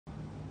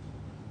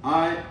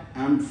I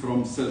am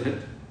from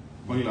Sylhet,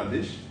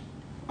 Bangladesh.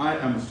 I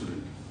am a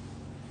student.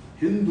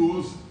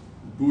 Hindus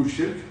do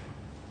shirk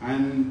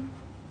and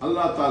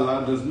Allah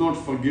Ta'ala does not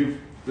forgive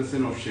the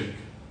sin of shirk.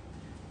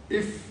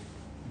 If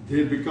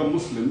they become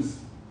Muslims,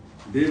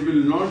 they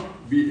will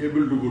not be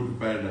able to go to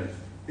paradise.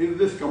 Is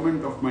this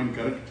comment of mine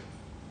correct?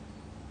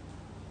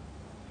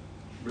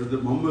 Brother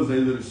Muhammad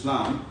Zaid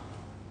al-Islam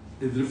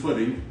is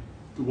referring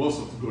to verse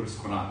of the glorious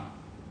Quran,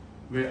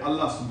 where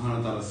Allah Subhanahu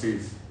wa Ta'ala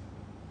says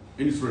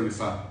in Surah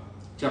Nisa,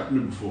 chapter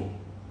number 4,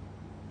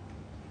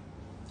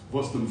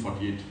 verse number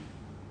 48.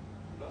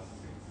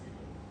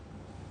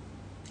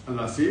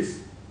 Allah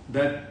says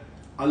that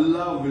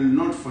Allah will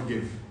not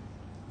forgive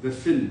the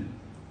sin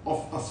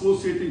of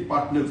associating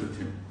partners with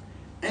Him.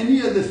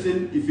 Any other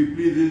sin, if He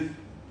pleases,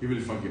 He will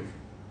forgive.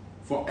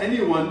 For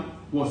anyone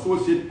who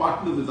associates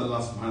partners with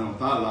Allah Subhanahu wa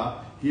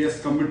Ta'ala, he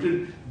has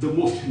committed the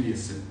most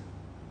heinous sin.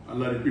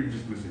 Allah repeats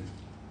this message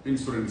in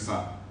Surah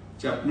Nisa,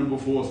 chapter number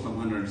 4, verse number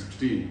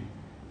 116,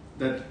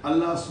 that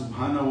Allah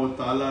Subhanahu wa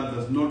Ta'ala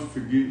does not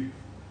forgive.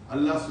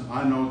 Allah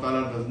Subhanahu wa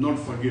Ta'ala does not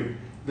forgive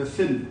the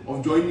sin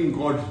of joining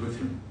gods with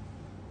Him.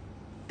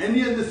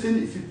 Any other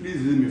sin, if He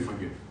pleases, He may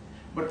forgive.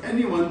 But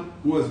anyone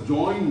who has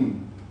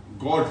joined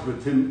gods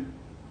with Him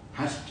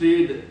has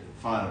strayed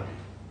far away.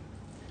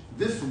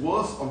 This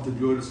verse of the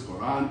glorious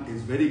Quran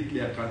is very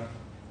clear cut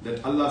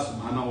that Allah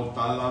Subhanahu wa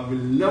Ta'ala will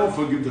never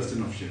forgive the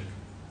sin of shirk.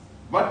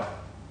 But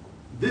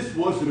this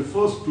verse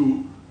refers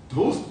to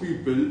those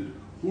people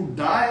who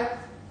die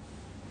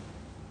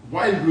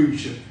while doing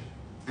shirk,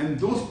 and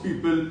those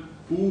people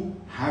who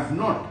have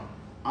not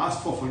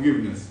asked for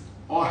forgiveness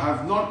or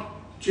have not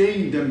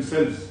changed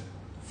themselves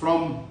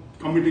from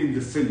committing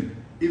the sin.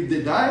 If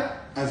they die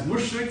as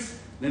mushriks,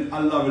 then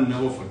Allah will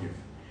never forgive.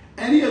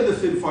 Any other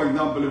sin, for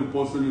example, if a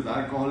person is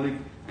alcoholic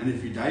and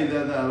if he dies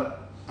as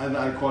an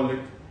alcoholic,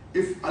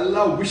 if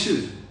Allah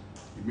wishes,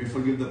 He may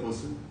forgive the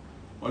person.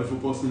 Or if a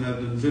person has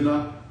done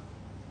zina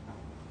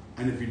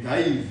and if he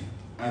dies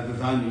as a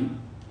zani,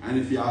 and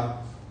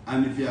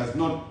if he has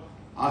not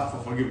asked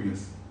for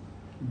forgiveness,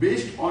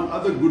 based on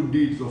other good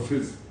deeds of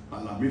his,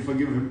 Allah may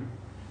forgive him.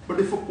 But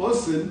if a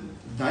person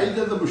dies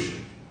as a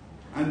mushrik,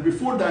 and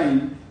before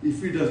dying,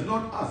 if he does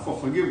not ask for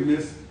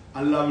forgiveness,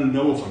 Allah will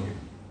never forgive.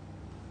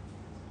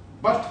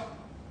 But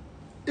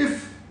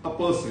if a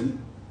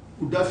person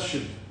who does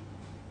shirk,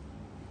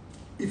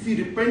 if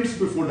he repents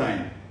before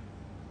dying,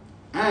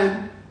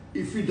 and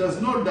if he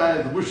does not die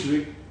as a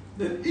mushrik,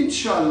 then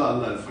inshallah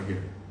Allah will forgive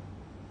him.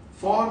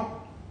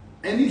 For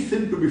any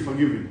sin to be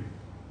forgiven,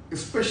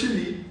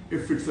 especially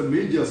if it's a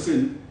major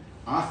sin,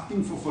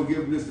 asking for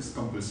forgiveness is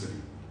compulsory.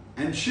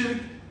 And shirk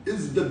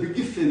is the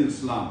biggest sin in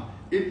Islam.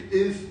 It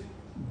is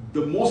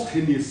the most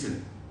heinous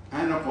sin.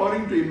 And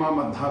according to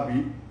Imam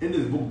Adhabi in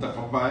his book The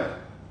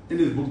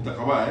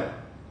Kabair,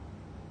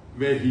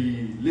 where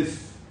he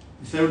lists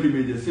 70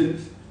 major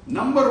sins,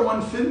 number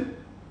one sin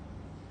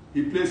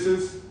he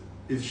places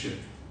is shirk.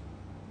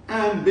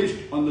 And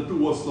based on the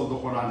two verses of the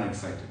Quran I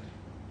cited.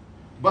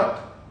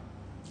 But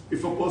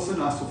if a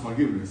person asks for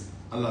forgiveness,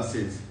 Allah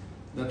says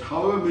that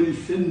however many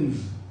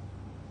sins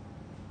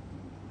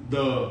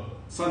the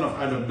son of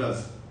Adam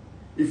does,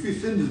 if he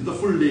sins the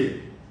full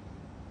day,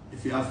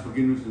 if he asks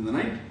forgiveness in the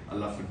night,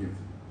 Allah forgives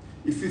him.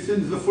 If he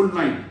sins the full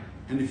night,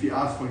 and if he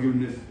asks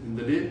forgiveness in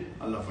the day,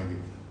 Allah forgives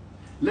him.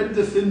 Let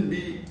the sin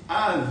be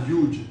as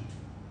huge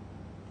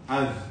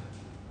as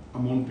a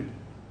mountain,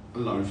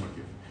 Allah will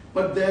forgive.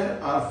 But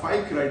there are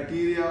 5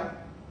 criteria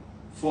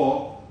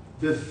for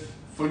this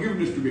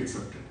forgiveness to be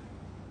accepted.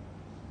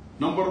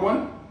 Number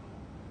 1,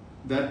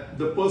 that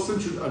the person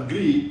should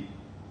agree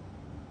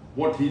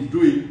what he is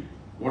doing,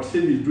 what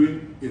sin he is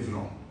doing is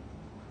wrong.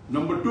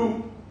 Number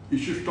 2, he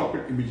should stop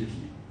it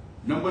immediately.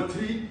 Number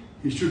 3,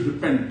 he should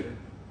repent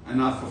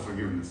and ask for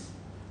forgiveness.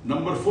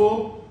 Number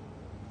 4,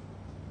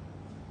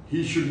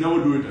 he should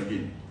never do it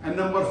again. And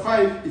number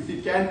 5, if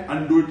he can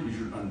undo it, he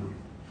should undo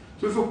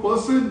it. So if a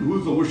person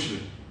who is a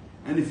mushrik,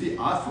 and if he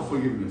asks for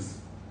forgiveness,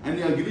 and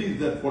he agrees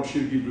that what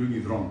shirk he is doing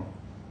is wrong,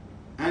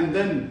 and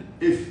then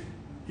if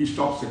he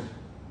stops it,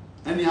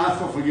 and he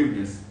asks for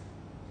forgiveness,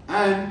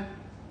 and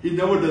he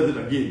never does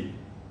it again,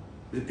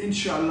 then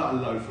inshallah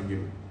Allah will forgive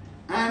him.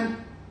 And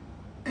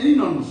any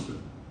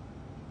non-Muslim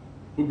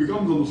who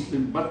becomes a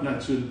Muslim but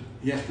natural,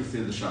 he has to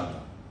say the Shahada,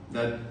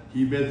 that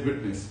he bears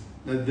witness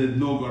that there is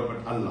no God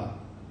but Allah,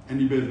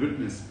 and he bears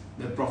witness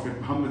that Prophet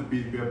Muhammad,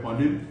 peace be upon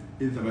him,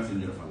 is the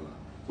messenger of Allah.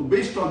 So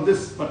based on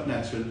this but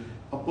natural,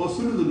 a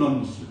person who is a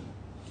non-Muslim,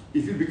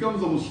 if he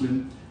becomes a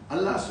Muslim,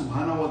 Allah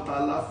Subhanahu wa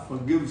Ta'ala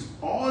forgives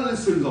all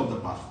his sins of the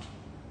past.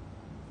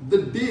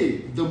 The day,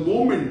 the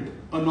moment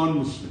a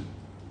non-Muslim,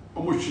 a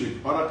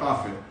mushrik or a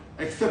kafir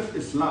accepts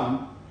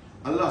Islam,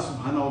 Allah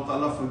Subhanahu wa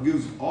Ta'ala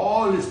forgives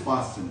all his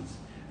past sins.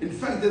 In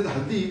fact, there's a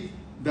hadith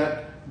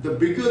that the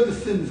bigger the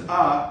sins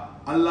are,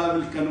 Allah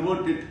will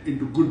convert it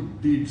into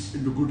good deeds,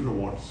 into good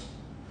rewards.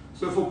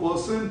 So if a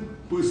person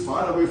who is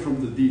far away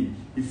from the deen,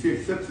 if he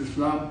accepts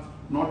Islam,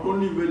 not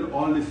only will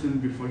all his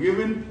sins be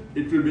forgiven,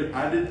 it will be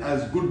added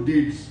as good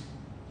deeds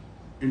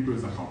into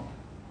his account.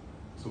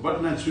 So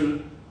but natural,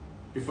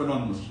 if a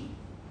non-Muslim,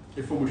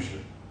 if a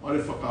mushrik, or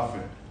if a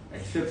kafir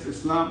accepts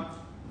Islam,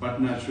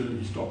 but naturally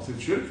he stops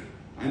his shirk,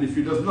 and if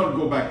he does not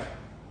go back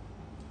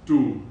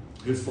to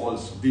his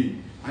false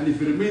deen, and if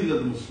he remains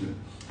as a Muslim,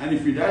 and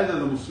if he dies as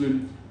a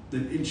Muslim,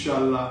 then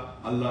inshallah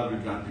Allah will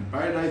grant him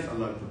paradise,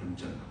 Allah will put him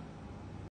Jannah.